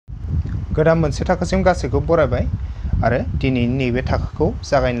गोदान मोनसे थाखोसिम गासैखौ बरायबाय आरो दिनैनि नैबे थाखोखौ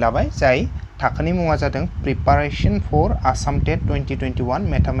जागायनो लाबाय जाय थाखोनि मुङा जादों प्रिपारेशन फर आसाम टेट 2021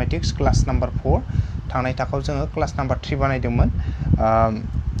 मैथमेटिक्स क्लास नम्बर 4 थांनाय थाखोआव जोङो क्लास नम्बर 3 बानायदोंमोन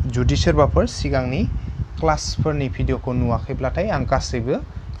जुदि सोरबाफोर सिगांनि क्लासफोरनि भिडिअखौ नुवाखैब्लाथाय आं गासैबो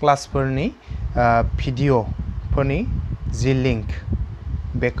क्लासफोरनि भिडिअफोरनि जि लिंक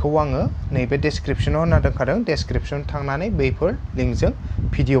बेखौ आङो नैबे डेस्क्रिप्शनाव होना दोनखादों डेस्क्रिप्शन थांनानै बैफोर लिंकजों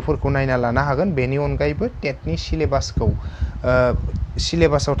भिडिअफोरखौ नायना लानो हागोन बेनि अनगायैबो टेटनि सिलेबासखौ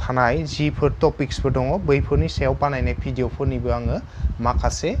सिलेबासाव थानाय जिफोर टपिक्सफोर दङ बैफोरनि सायाव बानायनाय भिडिअफोरनिबो आङो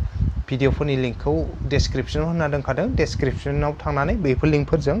माखासे भिडिअफोरनि लिंकखौ डेस्क्रिप्शनाव होना दोनखादों डेस्क्रिप्शनाव थांनानै बैफोर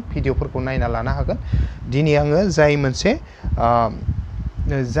लिंकफोरजों भिडिअफोरखौ नायना लानो हागोन दिनै आङो जाय मोनसे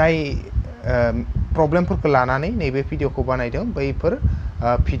प्रब्लेमफोरखौ लानानै नैबे भिडिअखौ बानायदों बैफोर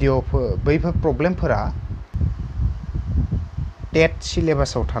बैफोर प्रब्लेमफोरा टेट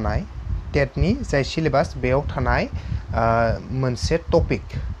सिलेबासाव थानाय टेटनि जाय सिलेबास बेयाव थानाय मोनसे टपिक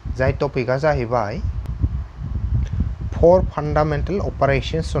जाय टपिकआ जाहैबाय 4 fundamental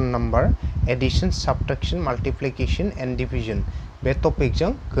operations on number addition subtraction multiplication and division बे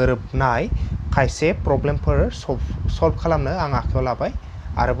टपिकजों गोरोबनाय खायसे प्रब्लेमफोर सल्व खालामनो आं आखायाव लाबाय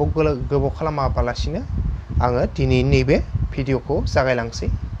आरोबाव गोबाव खालामाबालासिनो आङो दिनै नैबे भिडिअखौ जागायलांसै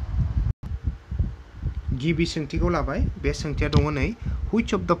गिबि सोंथिखौ लाबाय बे सोंथिया दङ नै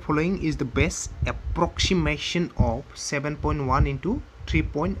which of the following is the best approximation of 7.1 into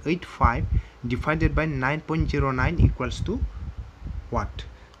 3.85 divided by 9.09 equals to what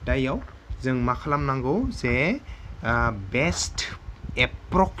दायाव जों मा खालामनांगौ जे बेस्ट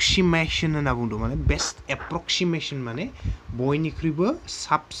एप्रक्सिमेशन होनना बुंदों माने बेस्ट एप्रक्सिमेशन माने बयनिख्रुइबो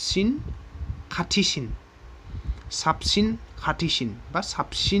साबसिन खाथिसिन बा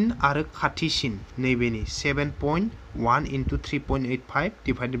साबसिन आरो खाथिसिन नैबेनि 7.1 into 3.85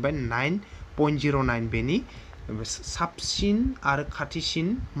 divided by 9.09 बेनि साबसिन आरो खाथिसिन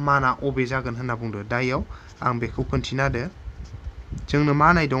माना अबे जागोन होनना बुंदो दायाव आं बेखौ खोन्थिना होदो जोंनो मा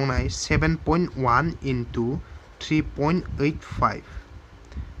नाय दं नाय 7.1 into 3.85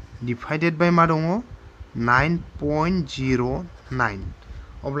 divided by मा दङ 9.09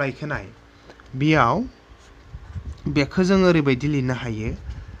 अब्ला इखो नाय बेयाव बेखौ जों ओरैबायदि लिरनो हायो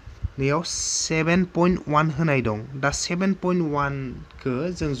नैयाव 7.1 होनाय दं दा 7.1 खो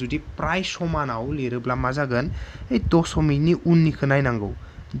जों जुदि प्राय समानाव लिरोब्ला मा जागोन ए दशमिकनि उननिखौ नायनांगौ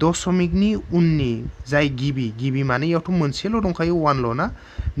दशमिकनि उननि जाय गिबि माने इयावथ' मोनसेल' दंखायो 1 ल' ना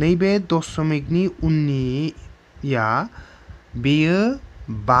नैबे दशमिकनि उननिया बेयो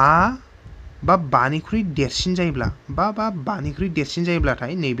 5 बा 5निख्रुइ देरसिन जायोब्ला बा 5निख्रुइ देरसिन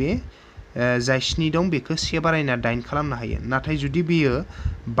जायोब्लाथाय नैबे जाय 7 दं बेखौ 1 बारायना 8 खालामनो हायो नाथाय जुदि बेयो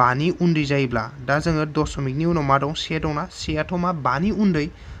 5नि उन्दै जायोब्ला दा जोङो दशमिकनि उनाव मा दं 1 दंना 1आथ' मा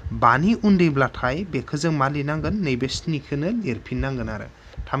 5नि उन्दैब्लाथाय बेखौ जों मा लिरनांगोन नैबे 7खौनो लिरफिननांगोन आरो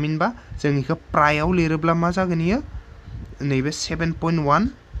थामहिनबा जों इखौ प्रायाव लिरोब्ला मा जागोन इयो नैबे 7.1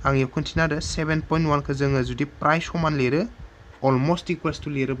 आं इयाव खोन्थिना होदो 7.1 खौ जोङो जुदि प्राय समान लिरो अलमोस्ट इक्वल्स टु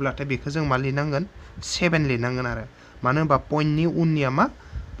लिरोब्लाथाय बेखौ जों मा लिरनांगोन 7 लिरनांगोन आरो मानो होनबा पइन्टनि उननिया मा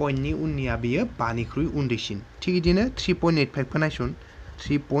पइन्टनि उननिया बेयो 5निख्रुइ उन्दैसिन थिग बिदिनो 3.85 खौ नायसुन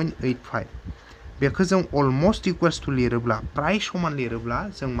 3.85 बेखौ जों अलमोस्ट इक्वल्स टु लिरोब्ला प्राय समान लिरोब्ला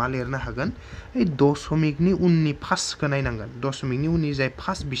जों मा लिरनो हागोन ए दशमिकनि उननि फार्स्टखौ नायनांगोन दशमिकनि उननि जाय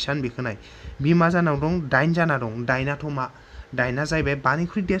फार्स्ट बिसान बेखौ नाय बि मा जाना दं 8 जाना दं 8आथ' मा 8आ जाहैबाय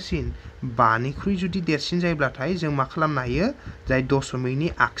 5निख्रुइ देरसिन 5निख्रुइ जुदि देरसिन जायोब्लाथाय जों मा खालामनो हायो जाय दशमिकनि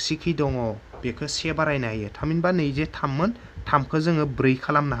आगसिखै दङ बेखौ 1 बारायनो हायो थामहिनबा नै जे 3मोन 3खौ जोङो 4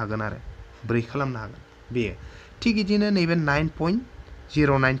 खालामनो हागोन आरो 4 खालामनो हागोन बेयो थिग बिदिनो नैबे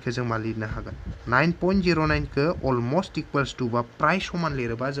 9.09 खौ जों मा लिरनो हागोन 9.09 खौ अलमोस्ट इक्वल्स टु बा प्राय समान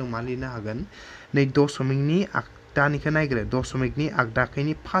लिरोबा जों मा लिरनो हागोन नै दशमिकनि आगदानिखौ नायग्रो दशमिकनि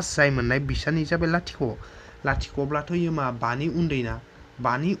आगदाखैनि फार्स्ट जाय मोननाय बिसानि जाबाय लाथिख'ब्लाथ' इयो मा 5नि उन्दै ना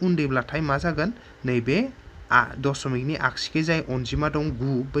 5नि उन्दैब्लाथाय मा जागोन नैबे दशमिकनि आगसिखै जाय अनजिमा दं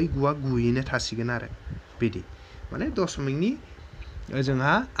 9 बै 9आ 9यैनो थासिगोन आरो बिदि माने दशमिकनि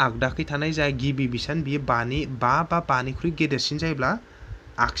जोंहा आगदाखै थानाय जाय गिबि बिसान बियो 5 बा 5निख्रुइ गेदेरसिन जायोब्ला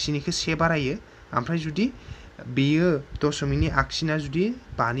आगसिनिखौ 1 बारायो ओमफ्राय जुदि बेयो दशमिकनि आगसिना जुदि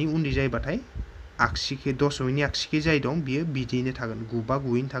 5नि उन्दै जायोबाथाय आगसिखै दशमिकनि आगसिखै जाय दं बियो बिदियैनो थागोन 9 बा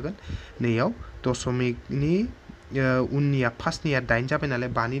 9यैनो थागोन नैयाव दशमिकनि उननिया फार्स्टनिया 8 जाबाय नालाय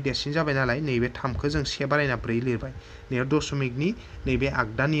 5नि देरसिन जाबाय नालाय नैबे 3खौ जों 1 बारायना 4 लिरबाय नैयाव दशमिकनि नैबे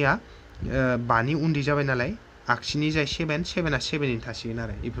आगदानिया 5नि उन्दै जाबाय नालाय आगसिनि जाय 7 7आ 7 थासिगोन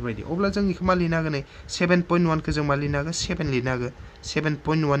आरो बेफोरबायदि अब्ला जों इखौ मा लिरनो हागोन 7.1 खौ जों मा लिरनो हागोन 7 लिरनो हागोन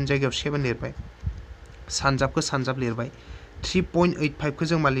 7.1 जायगायाव 7 लिरबाय सानजाबखौ सानजाब लिरबाय 3.85 खौ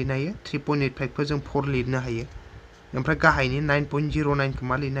जों मा लिरनो हायो 3.85 खौ जों 4 लिरनो हायो ओमफ्राय गाहायनि 9.09 खौ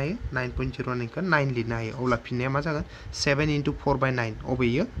मा लिरनो हायो 9.09 खौ 9 लिरनो हायो अब्ला फिननाया मा जागोन 7 × 4/9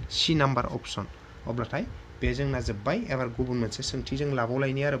 अबेयो सी नाम्बार अपसन अब्लाथाय बे जोंना जोब्बाय एबार गुबुन मोनसे सोंथि जों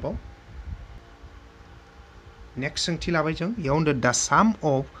लाबावलायनि आरोबाव नेक्स्ट सोंथि लाबाय जों इयाव होनदो द साम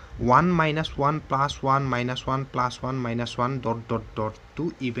of 1 - 1 + 1 - 1 + 1 - 1 ... to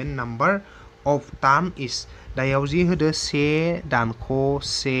even number of term is दा याव जि होदो से दानख'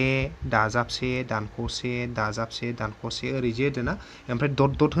 से दाजाब से दानख' से दाजाब से दानख' से ओरै जे होदो ना ओमफ्राय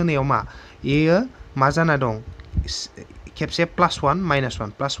डट डट होनायाव मा इयो मा जाना दं खेबसे +1 - 1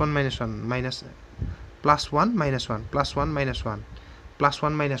 +1 - 1 +1 - 1 +1 - 1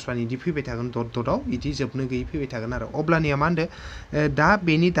 +1 - 1 इदि फैबाय थागोन डट डटआव इदि जोबनो गैयै फैबाय थागोन आरो अब्लानिया मा होनदो दा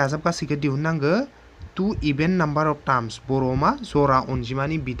बेनि दाजाब गासैखौ दिहुननांगो टू इभेन नाम्बार अफ टार्म्स बर'आव मा जरा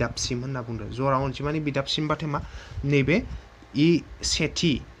अनजिमानि बिदाबसिम होनना बुंदो जरा अनजिमानि बिदाबसिमबाथाय मा नैबे इ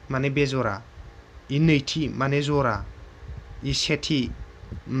सेथि माने बे जरा इ नैथि माने जरा इ सेथि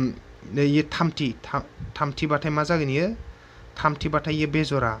इ थामथिबाथाय मा जागोन इयो थामथिबाथाय इयो बे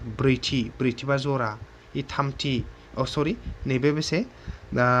जरा ब्रैथिबा जरा इ थामथि सरि नैबे बेसे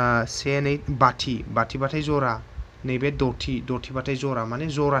से नै बाथिबाथाय जरा नैबे दथिबाथाय जरा माने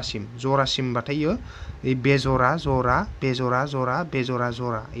जरासिमबाथाय इयो बे जरा बे जरा जरा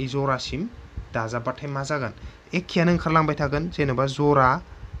इ जरासिम दाजाबबाथाय मा जागोन एखेयानो ओंखारलांबाय थागोन जेनेबा जरा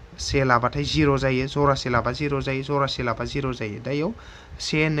से लाबाथाय 0 जायो जरासे लाबा 0 जायो जरासे लाबा 0 जायो दा इयाव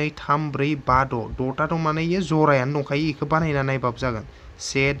 1 2 3 4 5 6 द'ता दं माने इयो जरायानो दंखायो इखौ बानायना नायबाबो जागोन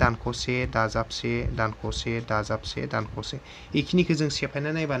से दानख' से दाजाब से दानख' से दाजाब से दानख' से इखिनिखौ जों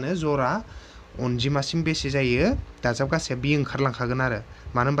सेफायना नायबानो जरा अनजिमासिम बेसे जायो दाजाब गासैया बि ओंखारलांखागोन आरो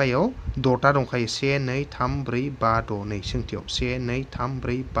मानो होनबा इयाव द'ता दंखायो 1 2 3 4 5 6 नै सोंथियाव 1 2 3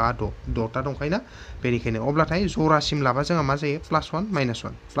 4 5 6 द'ता दंखायोना बेनिखायनो अब्लाथाय जरासिम लाबा जोंहा मा जायो +1 - 1 +1 - 1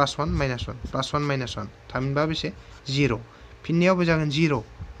 +1 - 1 थामहिनबा बेसे 0 फिननायावबो जागोन 0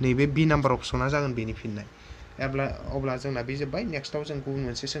 नैबे बि नाम्बार अपसना जागोन बेनि फिननाय अब्ला जोंना बे जोब्बाय नेक्स्टआव जों गुबुन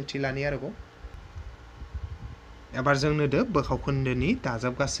मोनसे सोंथि लानि आरोबाव एबार जों नुदो बोखावखोन्दोनि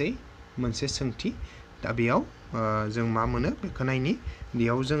दाजाब गासै मोनसे सोंथि दा बेयाव जों मा मोनो बेखौ नायनि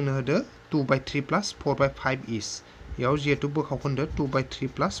बेयाव जोंनो होदो 2/3 + 4/5 इस बेयाव जिहेतु बोखावखोन्दो 2/3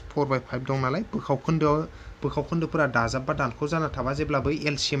 + 4/5 दं नालाय बोखावखोन्दोफोरा दाजाब बा दानख' जाना थाबा जेब्लाबो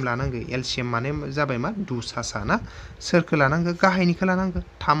एलसिएम लानांगो एलसिएम माने जाबाय मा दुसासा ना सोरखौ लानांगो गाहायनिखौ लानांगो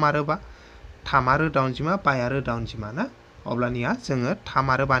 3 आरो 5 3 आरो रोदा अनजिमा 5 आरो रोदा अनजिमा ना अब्लानिया जोङो 3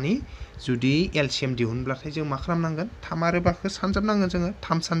 आरो 5नि जुदि एलसिएम दिहुनब्लाथाय जों मा खालामनांगोन 3 आरो 5खौ सानजाबनांगोन जोङो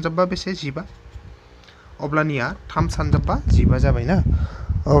 3 सानजाबबा बेसे 15 अब्लानिया 3 सानजाबबा 15 जाबायना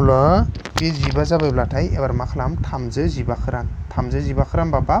अब्ला बे 15 जाबायब्लाथाय एबार मा खालाम 3 जों 15 खौ रान 3 जों 15 खौ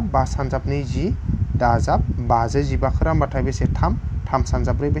रानबा 5 सानजाबनै 10 दाजाब 5 जों 15 खौ रानबाथाय बेसे 3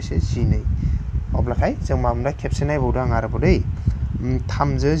 सानजाब्रै बेसे 12 अब्लाथाय जों मा मोनबाय खेबसे नायबावदो आं आरोबाव दै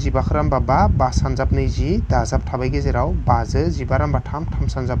 3 जों 15 खौ रानबा 5 सानजाबनै 10 दाजाब थाबाय गेजेराव 5 जों 15 रानबा 3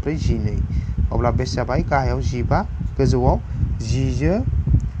 सानजाब्रै 12 अब्ला बेसे जाबाय गाहायाव 15 गोजौआव 10 जों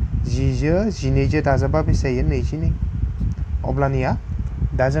 12 जों दाजाबा बेसे जायो 22 अब्लानिया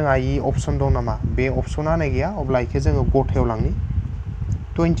दा जोंहा इ अपसन दं नामा बे अपसना होनाय गैया अब्ला इखौ जोङो गथायाव लांनि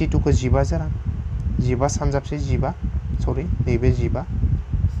 22 खौ 15 जों रान 15 सानजाबसे 15 सरि नैबे 15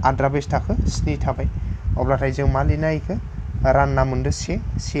 आद्रा बेसे थाखो 7 थाबाय अब्लाथाय जों मा लिरनो हायो रानना मोनदो 1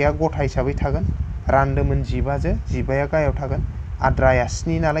 आ गथा हिसाबै थागोन रानदोंमोन 15 जों 15 गाहायाव थागोन आद्राया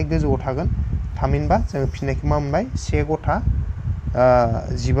 7 नालाय गोजौआव थागोन थामहिनबा जों फिननायखौ मा मोनबाय 1 गथा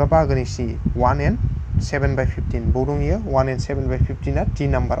 15 बाहागोनि 1 and 7/15 बाव दं इयो 1 and 7/15 आ डी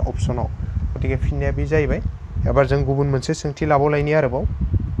नाम्बार अपसनाव गतिके फिननाया बे जाहैबाय एबार जों गुबुन मोनसे सोंथि लाबावलायनि आरोबाव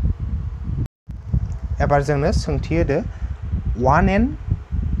एबार जोंनो सोंथि होदो 1 and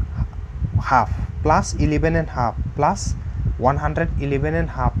half plus 11 and half plus 111 and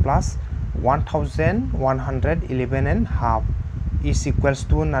half plus 1111 and half is equals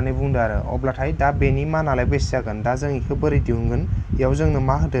to होननानै बुंदो आरो अब्लाथाय दा बेनि मानालाय बेसे जागोन दा जों इखौ बोरै दिहुनगोन इयाव जोंनो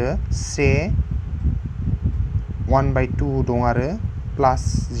मा होदो 1/2 दं आरो प्लास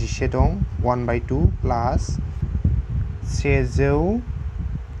 11 दं 1/2 प्लास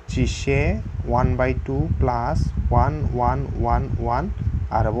 111 1/2 प्लास 1111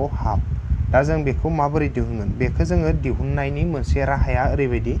 आरोबाव हाफ दा जों बेखौ माबोरै दिहुनगोन बेखौ जोङो दिहुननायनि मोनसे राहाया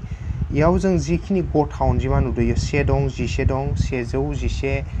ओरैबायदि इयाव जों जिखिनि गथा अनजिमा नुदो 1 दं 11 दं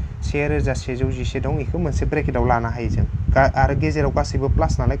 111 1111 दं इखौ मोनसे ब्रेकेटाव लानो हायो जों आरो गेजेराव गासैबो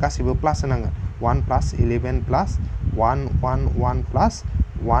प्लास नालाय गासैबो प्लास होनांगोन 1 प्लास 11 प्लास 111 प्लास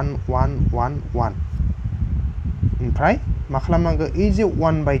 1111 ओमफ्राय मा खालामनांगौ ओइ जे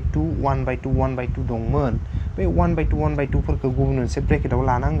 1/2 दंमोन बे 1/2 फोरखौ गुबुन मोनसे ब्रेकेटाव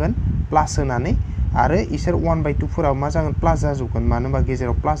लानांगोन प्लास होनानै आरो इसोर 1/2 फोराव मा जागोन प्लास जाजोबगोन मानो होनबा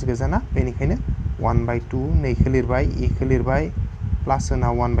गेजेराव प्लास गोजाना बेनिखायनो 1/2 नैखौ लिरबाय इखौ लिरबाय प्लास होना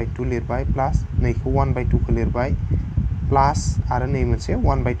 1/2 लिरबाय प्लास नैखौ 1/2 खौ लिरबाय प्लास आरो नै मोनसे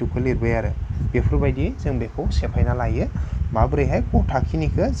 1/2 खौ लिरबाय आरो बेफोरबायदि जों बेखौ सेफायना लायो माबोरैहाय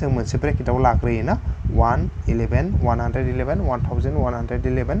गथाखिनिखौ जों मोनसे ब्रेकेटाव लाग्रोयो ना 1 11 111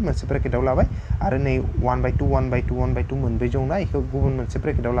 1111 मोनसे ब्रेकेटाव लाबाय आरो नै 1/2 मोनब्रै दंना इखौ गुबुन मोनसे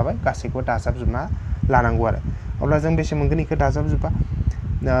ब्रेकेटाव लाबाय गासैखौबो दाजाबजोबना लानांगौ आरो अब्ला जों बेसे मोनगोन इखौ दाजाबजोबा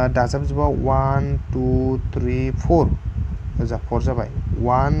 1 2 3 4 ओजा 4 जाबाय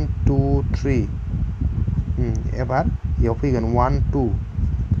 1 2 3 एबार इयाव फैगोन 1 2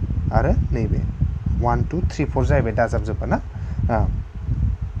 आरो नैबे 1 2 3 4 जाहैबाय दाजाबजोबा ना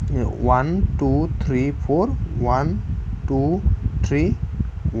 1 2 3 4 1 2 3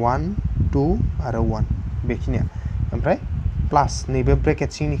 1 2 आरो 1 बेखिनिया ओमफ्राय प्लास नैबे ब्रेकेट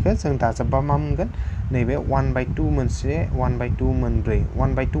सिंनिखौ जों दाजाबबा मा मोनगोन नैबे 1/2 मोनसे 1/2 मोनब्रै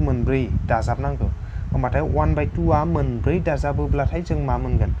 1/2 मोनब्रै दाजाबनांगौ होमबाथाय 1/2 आ मोनब्रै दाजाबोब्लाथाय जों मा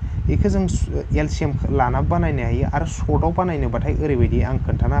मोनगोन बेखौ जों एलसिएम लाना बानायनो हायो आरो सर्टआव बानायनोबाथाय ओरैबायदि आं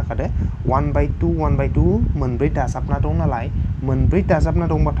खोन्थाना होखादो 1/2 मोनब्रै दाजाबना दं नालाय मोनब्रै दाजाबना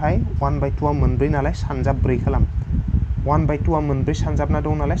दंबाथाय 1/2 आ मोनब्रै नालाय सानजाब 4 खालाम 1/2 आ मोनब्रै सानजाबना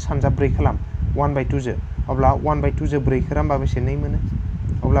दं नालाय सानजाब 4 खालाम 1/2 जो अब्ला 1/2 जो 4 खौ रानबा बेसे 2 मोनो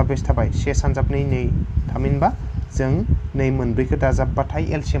अब्ला बेसे थाबाय 1 सानजाब 2 2 थामहिनबा जों नै मोनब्रैखौ दाजाबबाथाय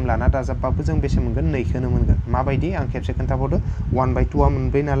एलसिएम लाना दाजाबबाबो जों बेसे मोनगोन 2 खौनो मोनगोन माबायदि आं खेबसे खोन्थाबावदो 1/2 आ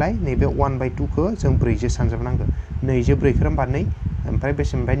मोनब्रै नालाय नैबे 1/2 खौ जों 4 जो सानजाबनांगौ 2 जो 4 खौ रानबा 2 ओमफ्राय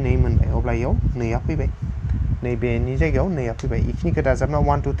बेसे मोनबाय 2 मोनबाय अब्ला इयाव 2 आ फैबाय नैबेनि जायगायाव 2 आ फैबाय इखिनिखौ दाजाबना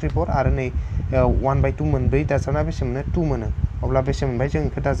 1 2 3 4 आरो नै 1/2 मोनब्रै दाजाबना बेसे मोनो 2 मोनो अब्ला बेसे मोनबाय जों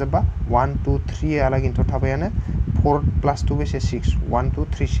इखौ दाजाबबा 1 2 3 आलागिनोथ' थाबायानो 4 + 2 बेसे 6 1 2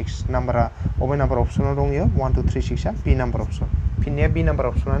 3 6 नाम्बारा अबे नाम्बार अपसनाव दं इयो 1 2 3 6 आ बि नाम्बार अपसन फिननाया बि नाम्बार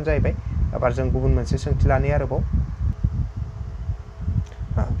अपसनानो जाहैबाय एबार जों गुबुन मोनसे सोंथि लानाय आरोबाव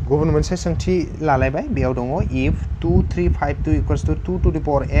गुबुन मोनसे सोंथि लालायबाय बेयाव दङ if 2 3 5 2 = 2 to the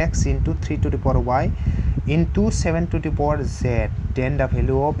power x into 3 to the power y into 7 to the power z then the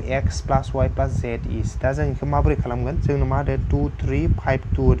value of x plus y plus z is दा जों इखौ माबोरै खालामगोन जोंनो मा होदो 2 3 5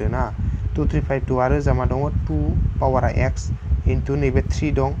 2 होदो ना 2 3 5 2 आरो जा मा दङ 2 पावारा x into नैबे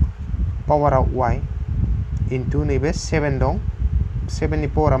 3 दं पावारा y into नैबे 7 दं 7 नि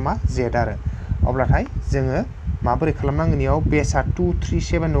पावारा मा z आरो अब्लाथाय जोङो माबोरै खालामनांगोन इयाव बेसआ 2 3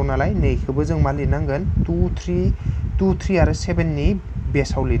 7 दं नालाय नैखौबो जों मा लिरनांगोन 2 3 आरो 7 नि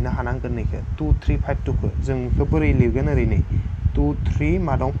बेसाव लिरनो हानांगोन नैखौ 2 3 5 2 खौ जों इखौ बोरै लिरगोन ओरैनो 2 3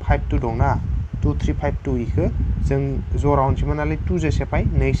 मा दं 5 2 दं ना 2 3 5 2 इखौ जों जरा अनजिमा नालाय 2 जो सेफाय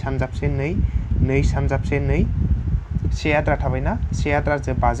 2 सानजाबसे 2 2 सानजाबसे 2 1 आद्रा थाबायना 1 आद्रा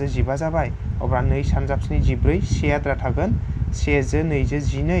जो 5 जो 15 जाबाय अब्ला 2 सानजाबस्नि 14 1 आद्रा थागोन 1 जो 2 जो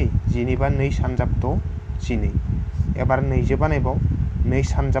 12 12 बा 2 सानजाब 6 12 एबार 2 जो बानायबाव 2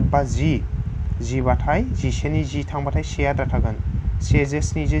 सानजाब 10 10 बाथाय 11 नि 10 थांबाथाय 1 आद्रा थागोन 1 जो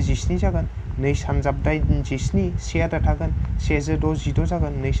 7 जो 17 जागोन 2 सानजाब 8 17 1 आद्रा थागोन 1 जो 6 16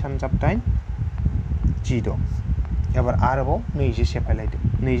 जागोन 2 सानजाब 8 16 एबार आरोबाव 2 जो सेफायलायदो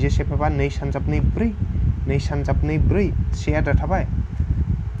 2 जो सेफायबा 2 सानजाब 2 4 2 सानजाब 2 4 1 आद्रा थाबाय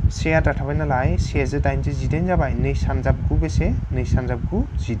 1 आद्रा थाबाय नालाय 1 जो 8 जो 18 जाबाय 2 सानजाब 9 बेसे 2 सानजाब 9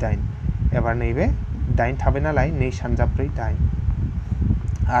 18 एबार नैबे 8 थाबाय नालाय 2 सानजाब 4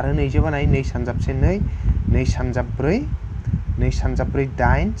 8 आरो 2 जो बानाय 2 सानजाबसे 2 2 सानजाब 4 2 सानजाब 4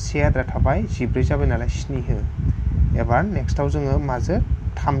 8 1 आद्रा थाबाय 14 जाबाय नालाय 7 हो एबार नेक्स्टआव जोङो माजो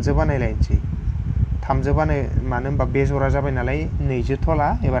 3 जो बानायलायनोसै 3 जो बानाय मानो होनबा बे जरा जाबाय नालाय 2 जो थला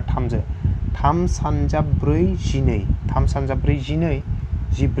एबार 3 जो 3 सानजाब 4 12 3 सानजाब 4 12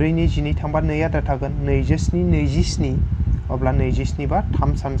 14 नि 12 थांबा 2 आद्रा थागोन 2 जो 7 27 अब्ला 27 बा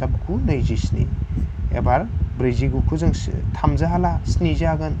 3 सानजाब 9 27 एबार 49 खौ जों 3 जो हाला 7 जो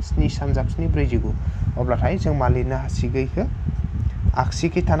हागोन 7 सानजाब 7 49 अब्लाथाय जों मा लिरनो हासिगौ इखौ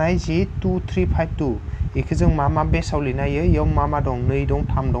आगसिखै थानाय जि 2 3 5 2 इखौ जों मा बेसाव लिरनो हायो इयाव मा दं 2 दं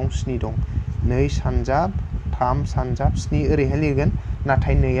 3 दं 7 दं 2 सानजाब 3 सानजाब 7 ओरैहाय लिरगोन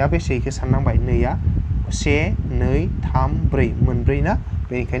नाथाय 2 आ बेसे इखौ साननांबाय 2 आ 1 2 3 4 मोनब्रै ना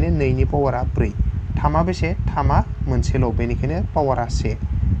बेनिखायनो 2 नि पावारा 4 3 आ बेसे 3 आ मोनसेल' बेनिखायनो पावारा 1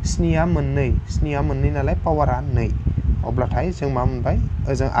 7 आ मोननै 7 आ मोननै नालाय पावारा 2 अब्लाथाय जों मा मोनबाय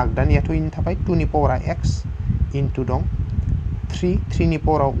ओजों आगदानियाथ' इनो थाबाय 2 नि पावारा x इनटु दं 3 नि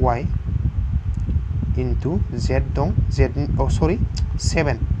पावारा y इनटु z दं z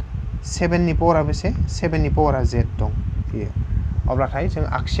 7 नि पावारा बेसे 7 नि पावारा z दं बेयो अब्लाथाय जों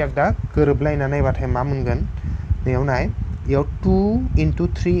आगसि आगदा गोरोबलायना नायबाथाय मा मोनगोन नैयाव नाय इयाव 2 into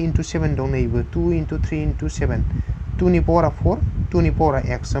 3 into 7 दं नैबो 2 into 3 into 7 2 नि पावारा 4 2 नि पावारा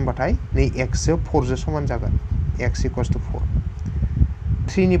x होनबाथाय नै x जो 4 जो समान जागोन x equals to 4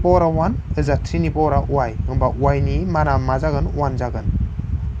 3 नि पावारा 1 ओजा 3 नि पावारा y होमबा y नि माना मा जागोन 1 जागोन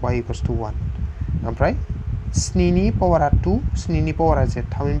y equals to 1 ओमफ्राय 7 नि पावारा 2 7 नि पावारा z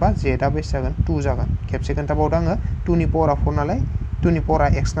थामहिनबा z आ बेसे जागोन 2 जागोन खेबसे खोन्थाबावदों आङो 2 नि पावारा 4 नालाय 2 नि पावारा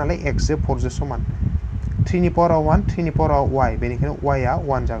x नालाय x जो 4 जो समान 3 नि पावारा 1 3 नि पावारा y बेनिखायनो y आ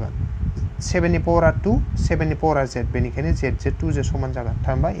 1 जागोन 7 नि पावारा 2 7 नि पावारा z बेनिखायनो z जो 2 जो समान जागोन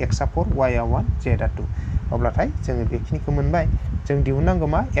थामहिनबा x आ 4 y आ 1 z आ 2 अब्लाथाय जोङो बेखिनिखौ मोनबाय जों दिहुननांगौ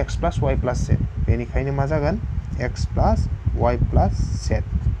मा x plus y plus z बेनिखायनो मा जागोन x plus y plus z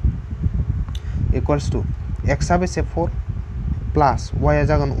equals to x आ बेसे 4 plus y आ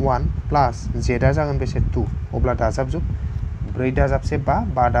जागोन 1 plus z आ जागोन बेसे 2 अब्ला दाजाबजोब 4 दाजाब से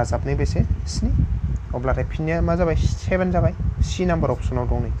 5 5 दाजाब नै बेसे 7 अब्लाथाय फिननाया मा जाबाय 7 जाबाय c नाम्बार अपसनाव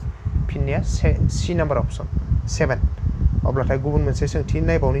दं नै फिननाया c नाम्बार अपसन 7 अब्लाथाय गुबुन मोनसे सोंथि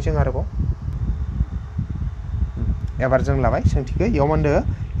नायबावनि जों आरोबाव एबार जों लाबाय सोंथिखौ इयाव मोनदो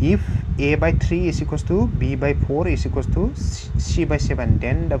if a by 3 is equals to b by 4 is equals to c by 7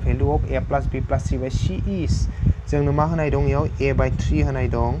 then the value of a plus b plus c by c is जोंनो मा होनाय दं इयाव a by 3 होनाय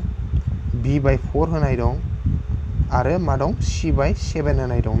दं b by 4 होनाय दं आरो मा दं c by 7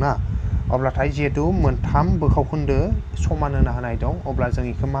 होनाय दं ना अब्लाथाय जिहेतु मोनथाम बोखावखोन्दो समान होनाय दं अब्ला जों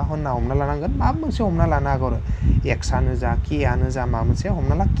इखौ मा होनना हमना लानांगोन मा मोनसे हमना लानो हागौ x आनो जा k आनो जा मा मोनसे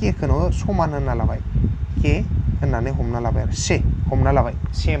हमना ला k खौनो समान होनना लाबाय k होननानै हमना लाबाय आरो से हमना लाबाय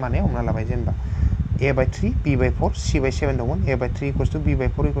से माने हमना लाबाय जेनेबा a by 3 b by 4 c by 7 दंमोन a by 3 equals to b by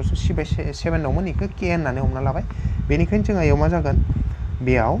 4 equals to c by 7 दंमोन इखौ k होननानै हमना लाबाय बेनिखायनो जोंहा इयाव मा जागोन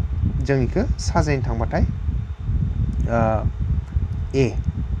बेयाव जों इखौ साजायनो थांबाथाय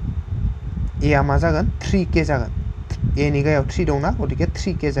a आ मा जागोन 3k जागोन a नि गायाव 3 दंना गतिके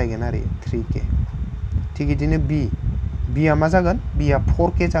 3k जागोन आरो 3k थिग बिदिनो b आ मा जागोन b आ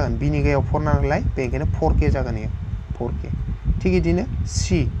 4k जागोन b नि गायाव 4 नालाय बेनिखायनो 4k जागोन इयो 4k थिग बिदिनो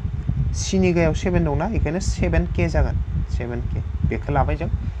c नि गायाव 7 दंना बेखायनो 7k जागोन 7k बेखौ लाबाय जों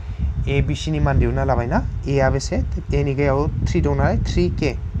a b c नि मान दिहुनना लाबाय ना a आ बेसे a नि गायाव 3 दं नालाय 3k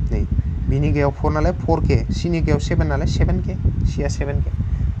नै b नि गायाव 4 नालाय 4k c नि गायाव 7 नालाय 7k c आ 7k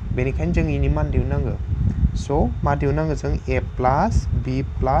बेनिखायनो जों इनि मान दिहुननांगौ स' मा दिहुननांगौ जों a plus b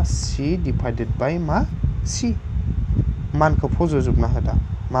plus c divided by मा c मानखौ फज'जोबना होदा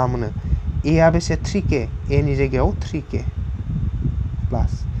मा मोनो a आ बेसे 3k a नि जायगायाव 3k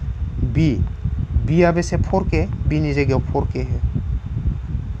प्लास b आ बेसे 4k b नि जायगायाव 4k हो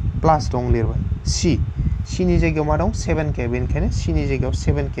प्लास दं लिरबाय c नि जायगायाव मा दं 7k बेनिखायनो c नि जायगायाव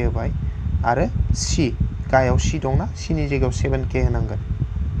 7k होबाय आरो c गायाव c दंना c नि जायगायाव 7k होनांगोन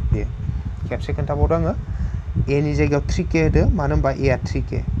बे खेबसे खोन्थाबावदों आङो a नि जायगायाव 3k होदो मानो होनबा a आ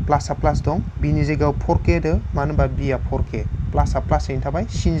 3k प्लासआ प्लास दं b नि जायगायाव 4k होदो मानो होनबा b आ 4k प्लासआ प्लासैनो थाबाय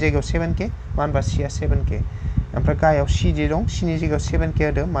c नि जायगायाव 7k मानो होनबा c आ 7k ओमफ्राय गायाव c जे दं c नि जायगायाव 7k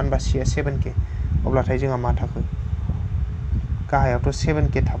होदो मानो होनबा c आ 7k अब्लाथाय जोंहा मा थाखो गाहायावथ'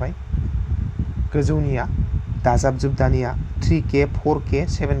 7k थाबाय गोजौनिया दाजाबजोब दानिया 3k 4k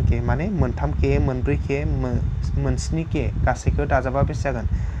 7k माने मोनथामk मोनब्रैk मोनस्निk गासैखौ दाजाबा बेसे जागोन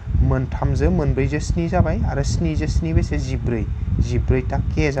मोनथामजों मोनब्रैजों 7 जाबाय आरो 7जों 7 बेसे 14ता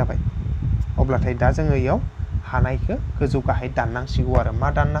k जाबाय अब्लाथाय दा जोङो इयाव हानायखौ गोजौ गाहाय दाननांसिगौ आरो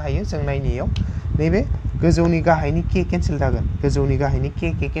मा दाननो हायो जों नायनायाव नैबे गोजौनि गाहायनि k केन्सेल जागोन गोजौनि गाहायनि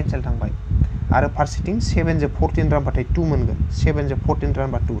k केन्सेल थांबाय आरो फारसेथिं 7 जों 14 रानबाथाय 2 मोनगोन 7 जों 14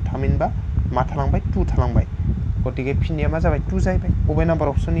 रानबा 2 थामहिनबा मा थालांबाय 2 थालांबाय गतिके फिननाया मा जाबाय 2 जाहैबाय बबे नाम्बार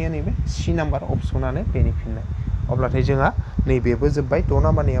अपसननिया नैबे c नाम्बार अपसनानो बेनि फिननाय अब्लाथाय जोंहा नैबेबो जोब्बाय 6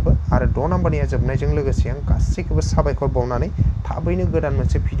 नाम्बारनियाबो आरो 6 नाम्बारनिया जोबनायजों लोगोसे आं गासैखौबो साबायखर बावनानै थाबैनो गोदान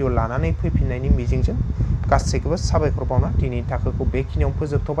मोनसे भिडिअ लानानै फैफिननायनि मिजिंजों गासैखौबो साबायखर बावना दिनैनि थाखोखौ बेखिनियावनो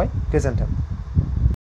फोजोबथ'बाय गोजोन्थों।